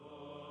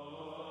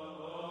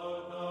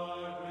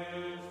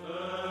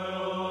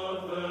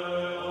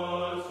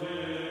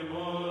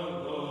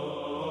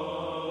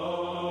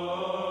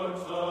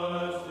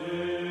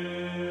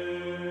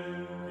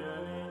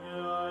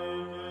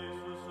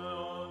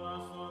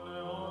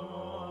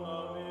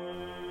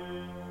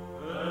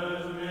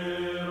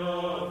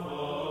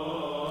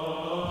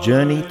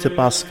Journey to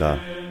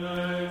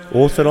Pascha,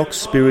 Orthodox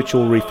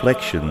Spiritual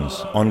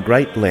Reflections on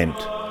Great Lent,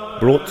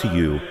 brought to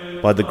you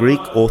by the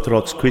Greek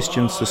Orthodox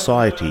Christian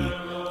Society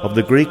of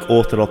the Greek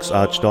Orthodox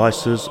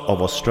Archdiocese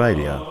of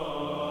Australia.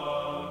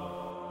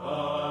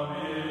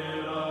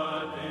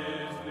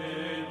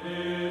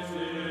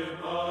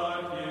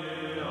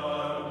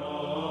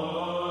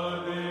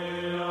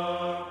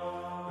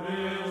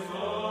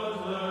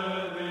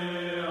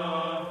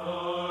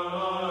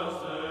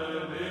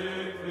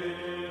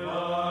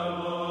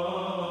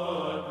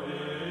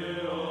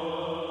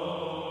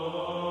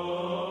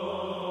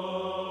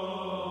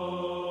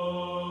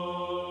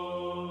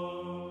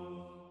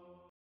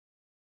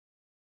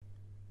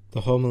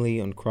 The Homily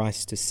on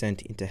Christ's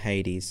Descent into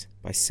Hades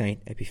by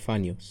Saint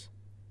Epiphanius.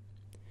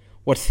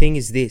 What thing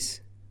is this?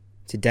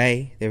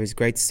 Today there is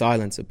great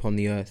silence upon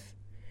the earth,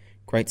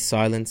 great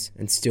silence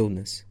and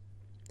stillness.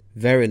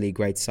 Verily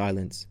great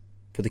silence,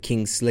 for the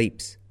King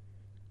sleeps.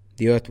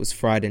 The earth was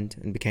frightened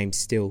and became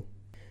still,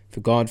 for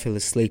God fell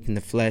asleep in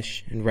the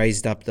flesh and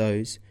raised up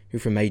those who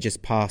from ages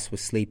past were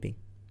sleeping.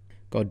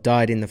 God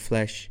died in the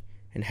flesh,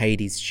 and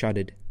Hades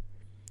shuddered.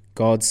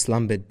 God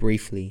slumbered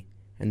briefly,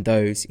 and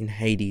those in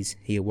Hades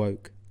he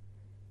awoke.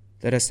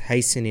 Let us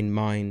hasten in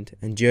mind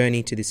and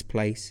journey to this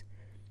place,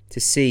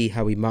 to see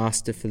how he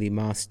masterfully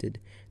mastered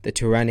the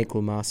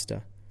tyrannical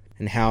master,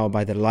 and how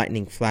by the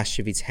lightning flash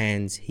of his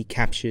hands he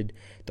captured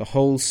the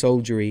whole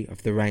soldiery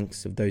of the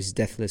ranks of those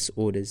deathless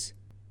orders.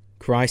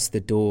 Christ the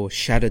door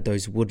shattered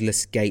those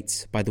woodless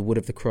gates by the wood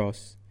of the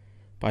cross.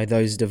 By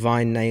those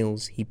divine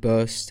nails he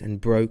burst and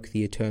broke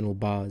the eternal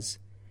bars.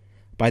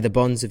 By the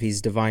bonds of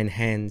his divine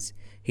hands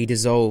he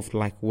dissolved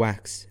like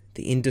wax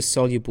the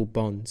indissoluble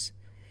bonds,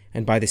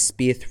 and by the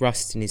spear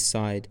thrust in his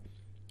side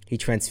he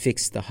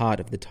transfixed the heart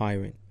of the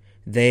tyrant.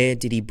 There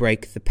did he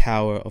break the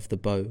power of the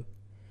bow,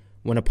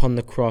 when upon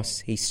the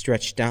cross he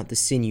stretched out the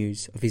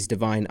sinews of his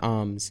divine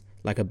arms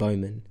like a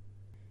bowman.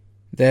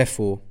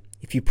 Therefore,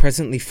 if you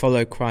presently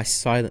follow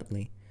Christ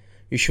silently,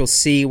 you shall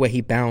see where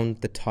he bound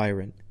the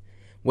tyrant,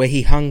 where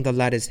he hung the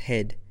ladder's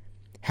head,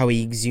 how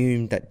he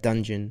exhumed that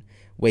dungeon,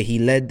 where he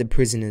led the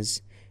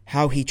prisoners,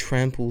 how he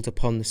trampled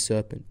upon the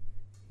serpent,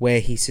 where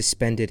he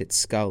suspended its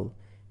skull,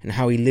 and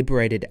how he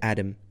liberated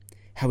Adam,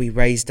 how he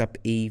raised up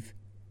Eve,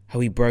 how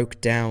he broke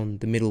down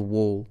the middle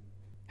wall,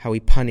 how he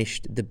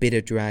punished the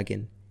bitter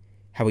dragon,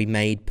 how he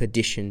made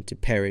perdition to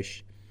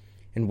perish,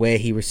 and where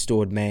he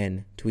restored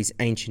man to his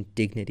ancient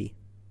dignity.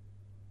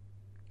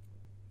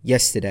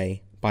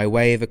 Yesterday, by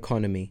way of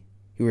economy,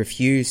 he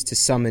refused to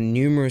summon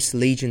numerous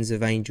legions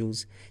of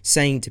angels,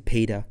 saying to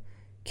Peter,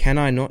 "Can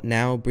I not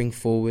now bring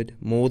forward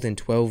more than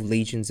 12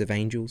 legions of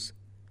angels?"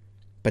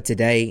 But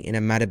today, in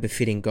a matter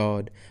befitting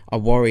God, a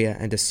warrior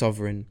and a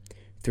sovereign,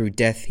 through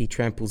death he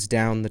tramples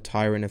down the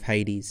tyrant of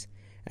Hades,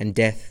 and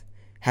death,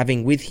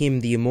 having with him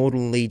the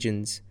immortal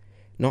legions,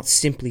 not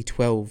simply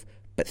 12,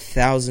 but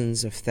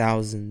thousands of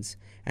thousands,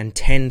 and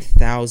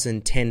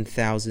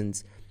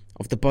 10,000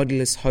 of the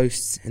bodiless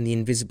hosts and the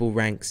invisible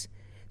ranks,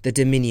 the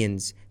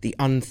dominions, the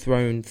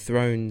unthroned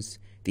thrones,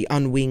 the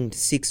unwinged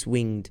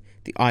six-winged,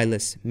 the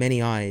eyeless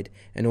many-eyed,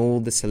 and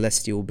all the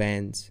celestial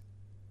bands.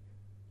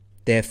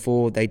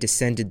 Therefore they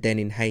descended then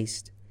in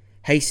haste,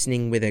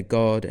 hastening with their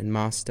God and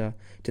Master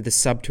to the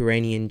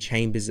subterranean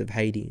chambers of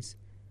Hades,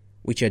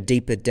 which are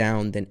deeper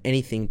down than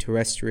anything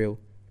terrestrial,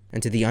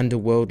 and to the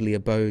underworldly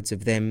abodes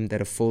of them that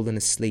have fallen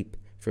asleep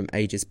from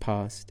ages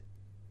past.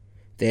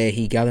 There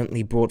he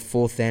gallantly brought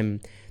forth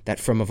them that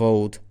from of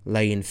old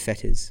lay in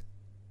fetters.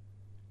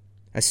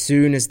 As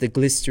soon as the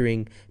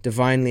glistering,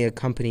 divinely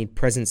accompanied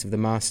presence of the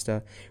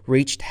Master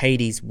reached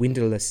Hades'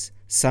 windowless,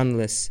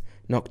 sunless,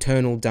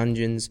 nocturnal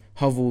dungeons,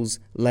 hovels,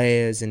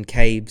 lairs, and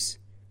caves,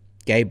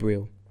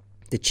 Gabriel,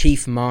 the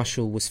chief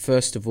marshal, was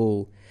first of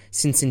all,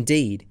 since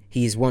indeed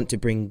he is wont to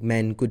bring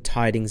men good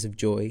tidings of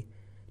joy,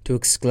 to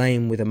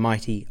exclaim with a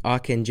mighty,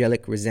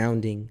 archangelic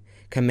resounding,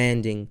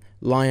 commanding,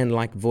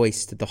 lion-like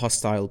voice to the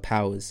hostile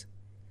powers,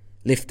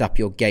 "Lift up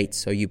your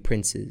gates, O you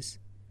princes!"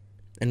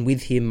 And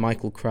with him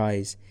Michael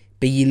cries,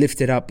 "Be ye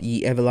lifted up,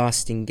 ye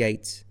everlasting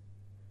gates!"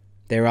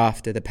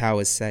 Thereafter the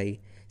powers say,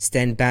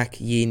 "Stand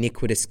back, ye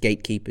iniquitous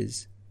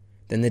gatekeepers."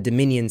 Then the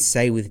dominions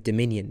say with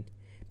dominion,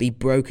 "Be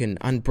broken,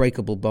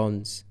 unbreakable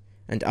bonds."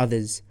 And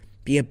others,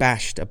 "Be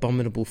abashed,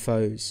 abominable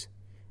foes."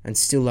 And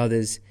still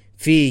others,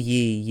 "Fear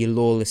ye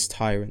lawless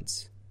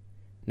tyrants."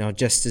 Now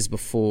just as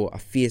before, a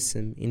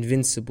fearsome,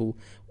 invincible,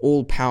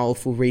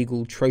 all-powerful,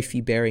 regal,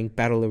 trophy-bearing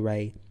battle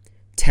array,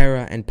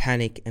 terror and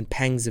panic and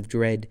pangs of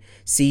dread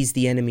seize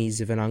the enemies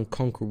of an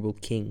unconquerable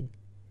king.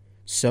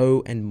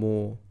 So and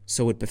more,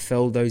 so it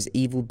befell those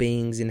evil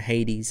beings in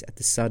Hades at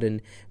the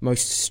sudden,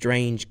 most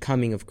strange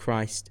coming of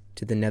Christ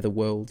to the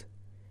netherworld.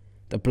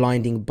 The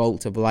blinding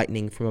bolt of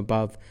lightning from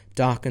above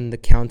darkened the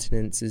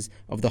countenances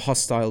of the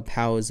hostile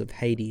powers of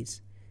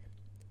Hades,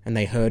 and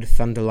they heard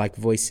thunder-like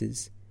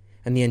voices,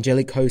 and the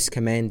angelic host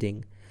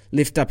commanding,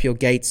 "Lift up your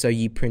gates, O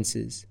ye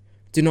princes.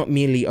 Do not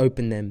merely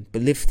open them,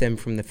 but lift them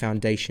from the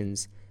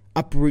foundations.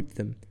 Uproot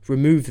them,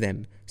 remove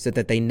them, so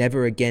that they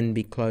never again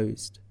be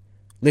closed.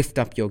 Lift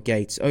up your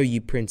gates, O ye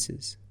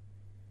princes."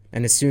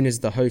 And as soon as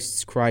the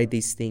hosts cried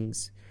these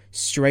things,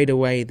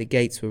 straightway the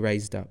gates were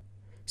raised up,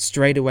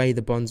 straightway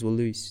the bonds were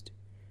loosed,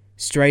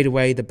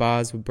 straightway the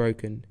bars were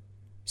broken,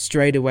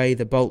 straightway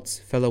the bolts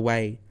fell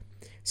away,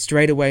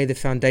 straightway the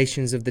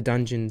foundations of the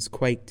dungeons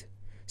quaked,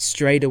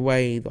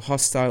 straightway the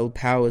hostile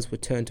powers were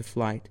turned to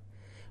flight,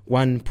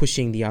 one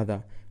pushing the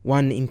other,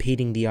 one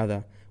impeding the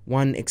other,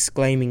 one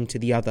exclaiming to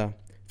the other,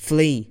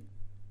 "Flee!"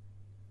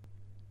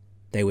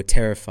 They were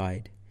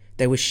terrified,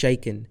 they were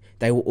shaken,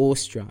 they were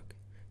awestruck,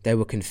 they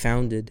were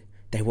confounded,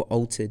 they were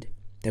altered,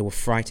 they were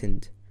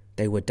frightened,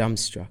 they were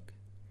dumbstruck,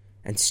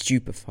 and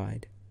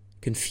stupefied,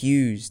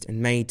 confused and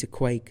made to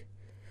quake.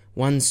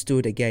 One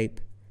stood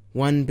agape,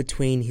 one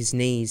between his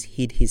knees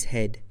hid his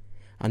head,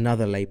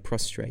 another lay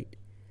prostrate,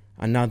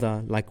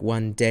 another like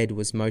one dead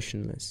was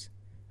motionless,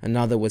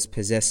 another was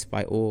possessed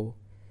by awe,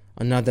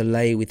 another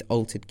lay with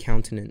altered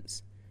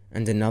countenance,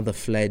 and another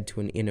fled to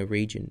an inner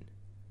region.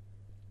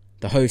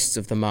 The hosts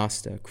of the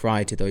Master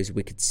cried to those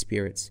wicked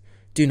spirits,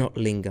 "Do not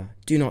linger,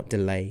 do not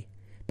delay,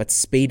 but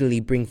speedily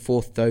bring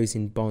forth those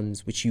in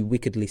bonds which you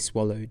wickedly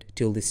swallowed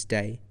till this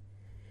day.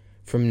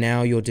 From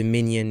now your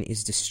dominion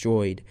is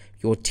destroyed,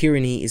 your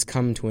tyranny is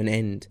come to an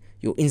end,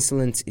 your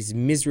insolence is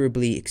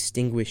miserably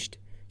extinguished,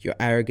 your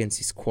arrogance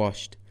is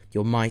quashed,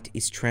 your might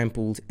is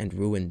trampled and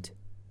ruined."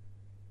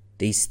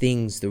 These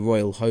things the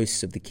royal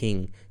hosts of the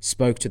king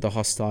spoke to the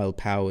hostile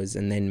powers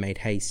and then made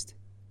haste.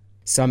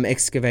 Some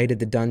excavated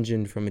the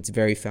dungeon from its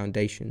very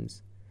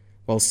foundations,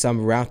 while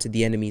some routed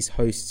the enemy's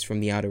hosts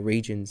from the outer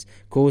regions,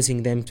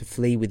 causing them to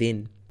flee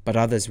within. But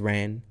others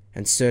ran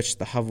and searched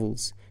the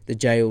hovels, the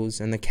jails,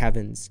 and the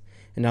caverns,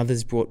 and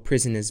others brought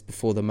prisoners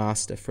before the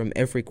Master from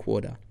every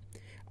quarter.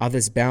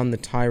 Others bound the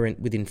tyrant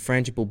with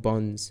infrangible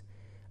bonds,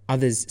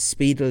 others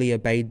speedily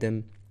obeyed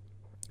them,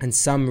 and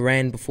some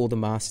ran before the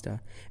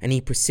Master, and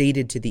he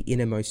proceeded to the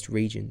innermost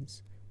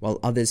regions, while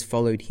others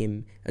followed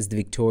him as the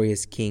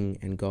victorious King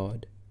and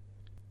God.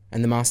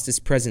 And the Master's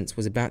presence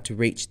was about to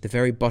reach the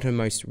very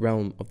bottommost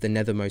realm of the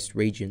nethermost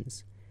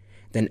regions.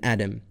 Then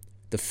Adam,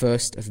 the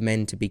first of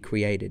men to be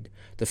created,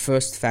 the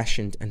first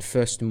fashioned and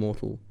first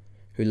mortal,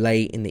 who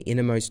lay in the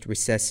innermost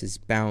recesses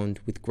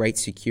bound with great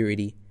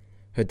security,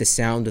 heard the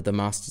sound of the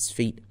Master's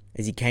feet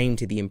as he came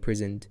to the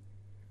imprisoned,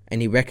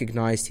 and he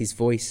recognized his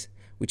voice,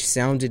 which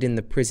sounded in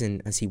the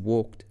prison as he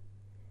walked.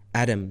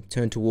 Adam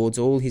turned towards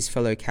all his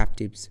fellow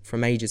captives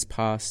from ages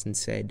past and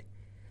said,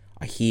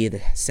 "I hear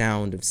the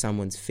sound of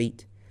someone's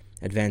feet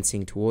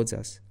advancing towards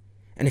us,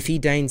 and if he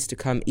deigns to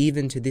come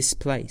even to this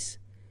place,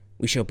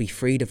 we shall be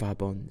freed of our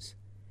bonds.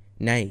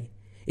 Nay,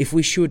 if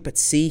we should but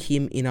see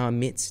him in our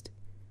midst,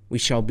 we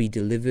shall be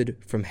delivered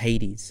from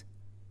Hades."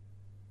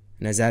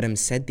 And as Adam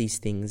said these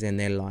things and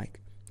their like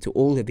to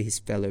all of his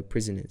fellow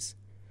prisoners,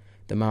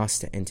 the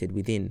Master entered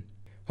within,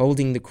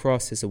 holding the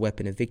cross as a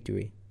weapon of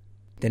victory.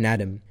 Then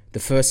Adam, the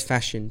first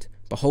fashioned,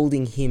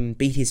 beholding him,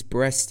 beat his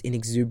breast in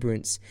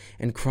exuberance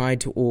and cried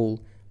to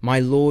all, "My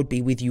Lord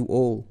be with you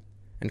all."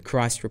 And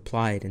Christ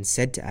replied and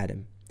said to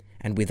Adam,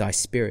 "And with thy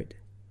spirit."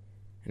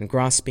 And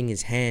grasping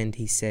his hand,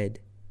 he said,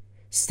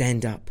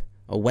 "Stand up,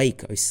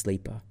 awake, O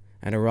sleeper,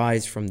 and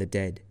arise from the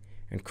dead,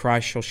 and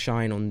Christ shall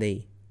shine on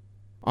thee.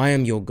 I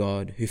am your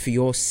God, who for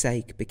your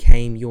sake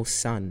became your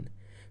Son,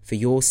 for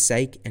your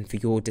sake and for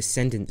your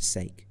descendants'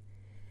 sake.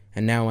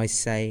 And now I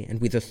say,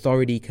 and with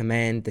authority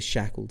command the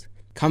shackled,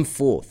 Come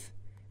forth,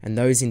 and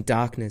those in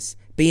darkness,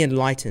 be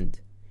enlightened,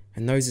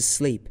 and those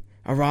asleep,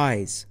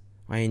 arise.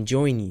 I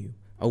enjoin you,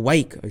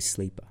 awake, O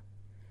sleeper,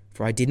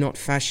 for I did not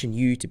fashion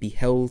you to be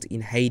held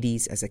in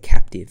Hades as a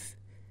captive.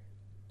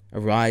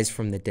 Arise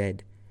from the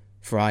dead,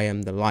 for I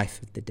am the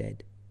life of the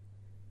dead.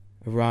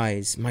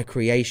 Arise, my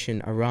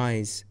creation,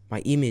 arise, my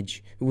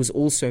image, who was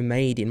also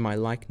made in my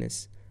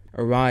likeness.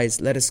 Arise,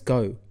 let us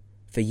go,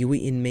 for you are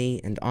in me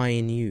and I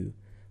in you.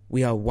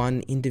 We are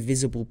one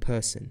indivisible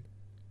person.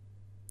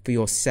 For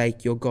your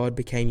sake your God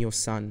became your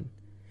Son.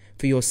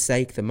 For your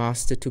sake the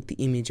Master took the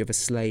image of a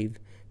slave.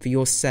 For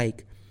your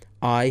sake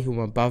I, who am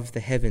above the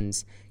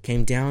heavens,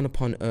 came down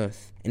upon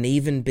earth, and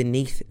even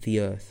beneath the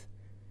earth.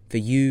 For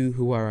you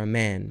who are a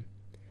man,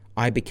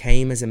 I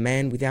became as a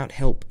man without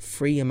help,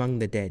 free among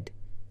the dead.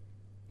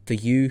 For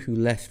you who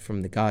left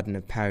from the garden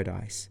of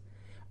paradise,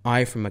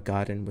 I from a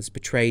garden was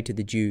betrayed to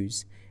the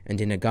Jews, and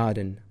in a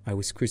garden I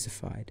was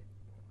crucified.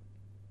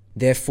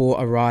 Therefore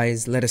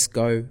arise, let us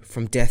go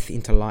from death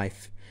into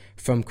life,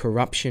 from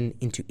corruption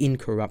into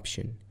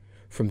incorruption,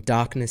 from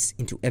darkness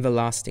into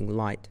everlasting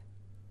light.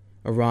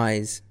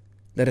 Arise,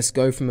 let us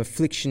go from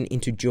affliction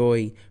into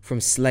joy,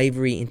 from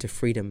slavery into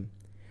freedom,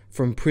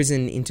 from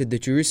prison into the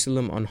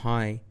Jerusalem on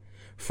high,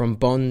 from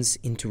bonds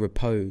into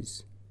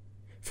repose,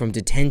 from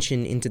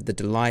detention into the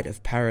delight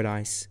of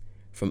paradise,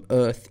 from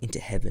earth into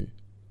heaven.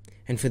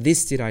 And for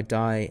this did I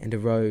die and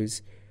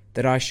arose,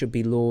 that I should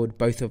be Lord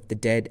both of the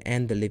dead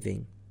and the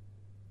living.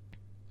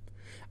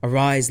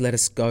 Arise, let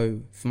us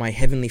go, for my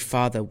heavenly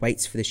Father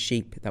waits for the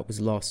sheep that was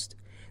lost,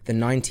 the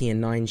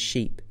 99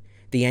 sheep.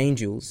 The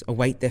angels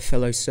await their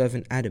fellow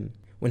servant Adam,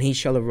 when he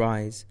shall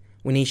arise,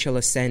 when he shall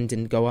ascend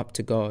and go up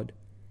to God.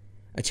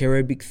 A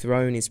cherubic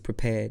throne is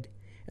prepared,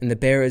 and the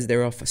bearers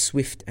thereof are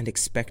swift and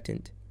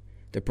expectant.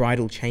 The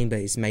bridal chamber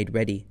is made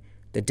ready,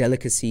 the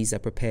delicacies are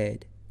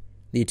prepared.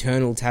 The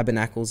eternal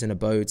tabernacles and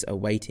abodes are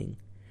waiting.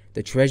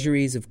 The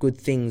treasuries of good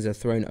things are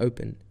thrown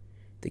open.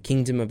 The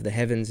kingdom of the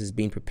heavens has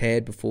been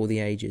prepared before the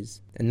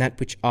ages, and that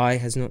which eye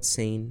has not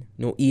seen,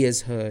 nor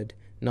ears heard,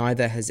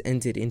 neither has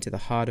entered into the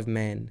heart of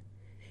man.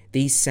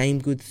 These same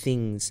good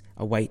things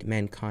await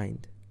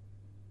mankind.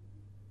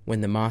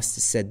 When the Master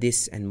said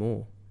this and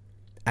more,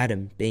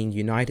 Adam, being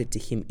united to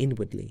him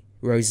inwardly,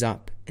 rose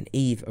up, and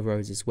Eve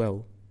arose as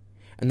well.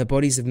 And the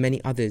bodies of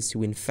many others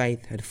who in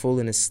faith had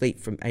fallen asleep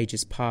from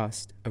ages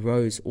past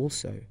arose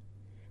also,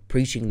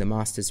 preaching the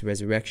Master's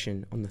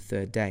resurrection on the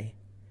third day.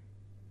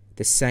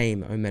 The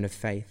same, O men of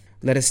faith,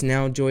 let us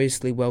now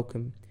joyously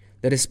welcome,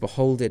 let us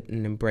behold it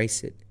and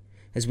embrace it,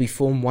 as we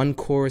form one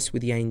chorus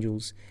with the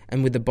angels,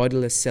 and with the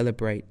bodiless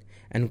celebrate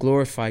and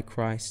glorify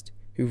Christ,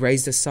 who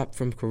raised us up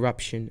from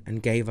corruption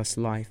and gave us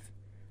life,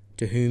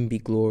 to whom be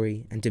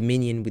glory and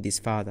dominion with his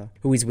Father,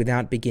 who is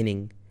without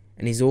beginning,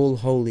 and is all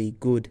holy,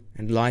 good,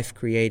 and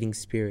life-creating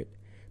Spirit,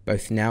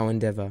 both now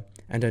and ever,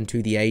 and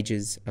unto the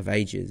ages of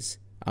ages.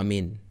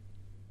 Amen.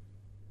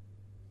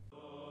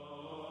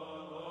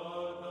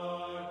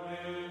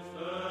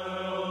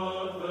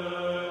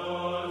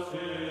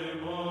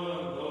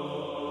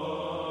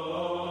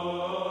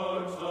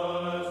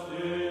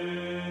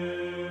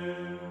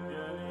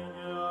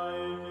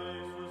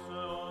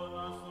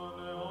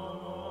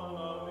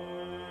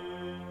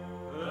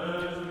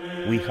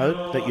 We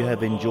hope that you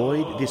have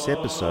enjoyed this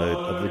episode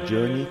of the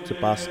Journey to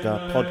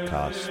Pascha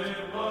podcast.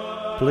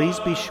 Please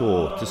be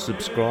sure to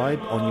subscribe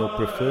on your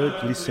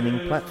preferred listening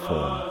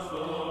platform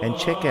and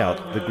check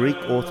out the Greek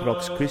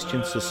Orthodox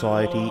Christian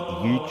Society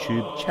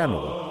YouTube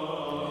channel.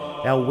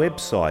 Our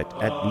website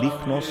at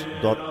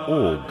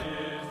lychnos.org,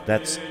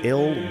 that's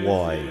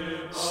lychnos.org,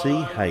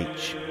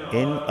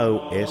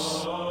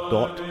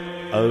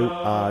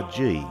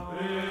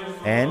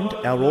 and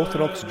our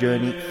Orthodox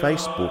Journey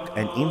Facebook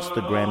and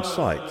Instagram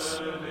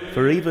sites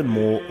for even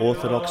more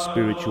Orthodox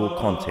spiritual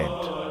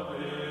content.